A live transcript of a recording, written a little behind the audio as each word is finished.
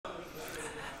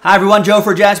Hi everyone, Joe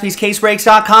for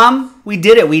JaspysCaseBreaks.com. We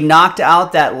did it. We knocked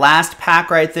out that last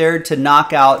pack right there to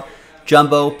knock out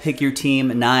Jumbo Pick Your Team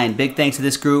 9. Big thanks to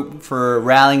this group for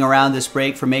rallying around this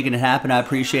break, for making it happen. I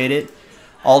appreciate it.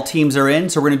 All teams are in,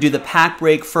 so we're going to do the pack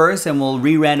break first, and we'll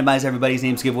re-randomize everybody's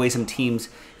names, give away some teams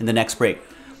in the next break.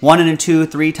 1 and 2,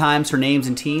 3 times for names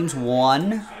and teams.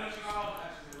 1,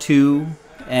 2,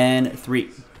 and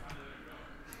 3.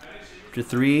 After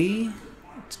 3...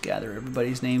 let's gather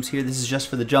everybody's names here. This is just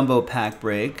for the Jumbo pack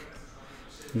break.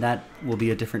 And that will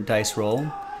be a different dice roll.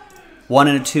 1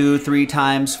 and 2, 3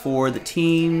 times for the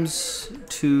teams.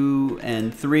 2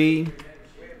 and 3.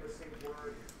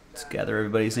 Let's gather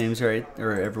everybody's names right,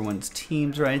 or everyone's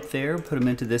teams right there. Put them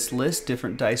into this list.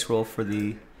 Different dice roll for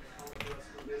the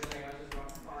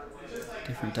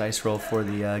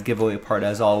giveaway part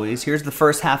as always. Here's the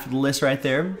first half of the list right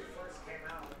there.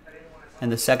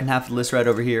 And the second half of the list right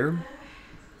over here.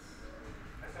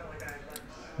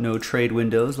 No trade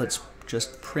windows. Let's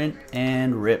just print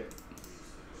and rip.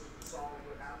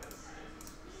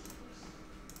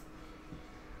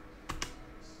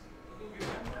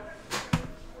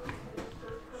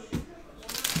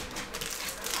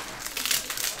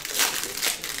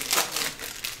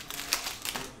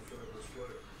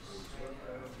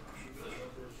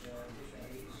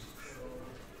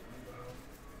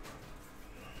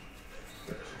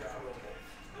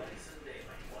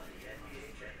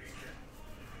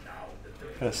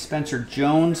 Got a Spencer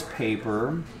Jones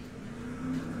paper.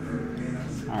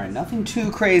 All right, nothing too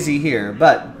crazy here,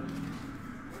 but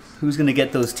who's going to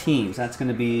get those teams? That's going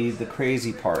to be the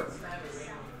crazy part.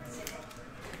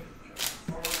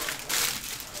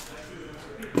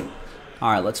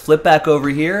 All right, let's flip back over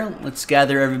here. Let's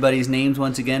gather everybody's names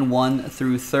once again, 1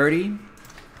 through 30.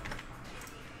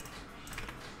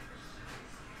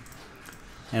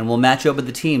 And we'll match up with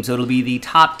the team. So it'll be the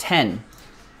top 10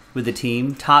 with the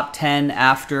team. Top 10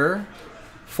 after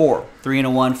 4. 3 and a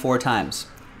 1, 4 times.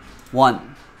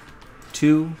 1,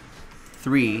 2,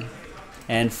 3,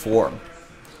 and 4.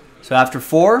 So after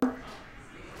 4,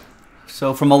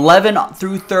 so from 11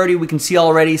 through 30, we can see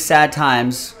already sad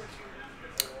times.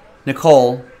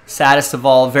 Nicole, saddest of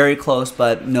all, very close,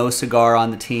 but no cigar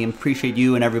on the team. Appreciate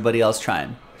you and everybody else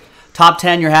trying. Top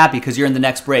 10, you're happy because you're in the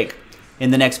next break,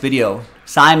 in the next video.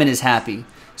 Simon is happy.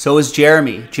 So is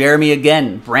Jeremy. Jeremy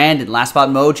again. Brandon, Last Spot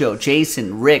Mojo,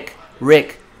 Jason, Rick,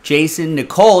 Jason,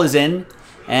 Nicole is in,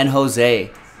 and Jose.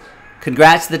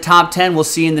 Congrats to the top 10. We'll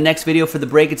see you in the next video for the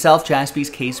break itself.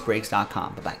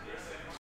 JaspysCaseBreaks.com. Bye-bye.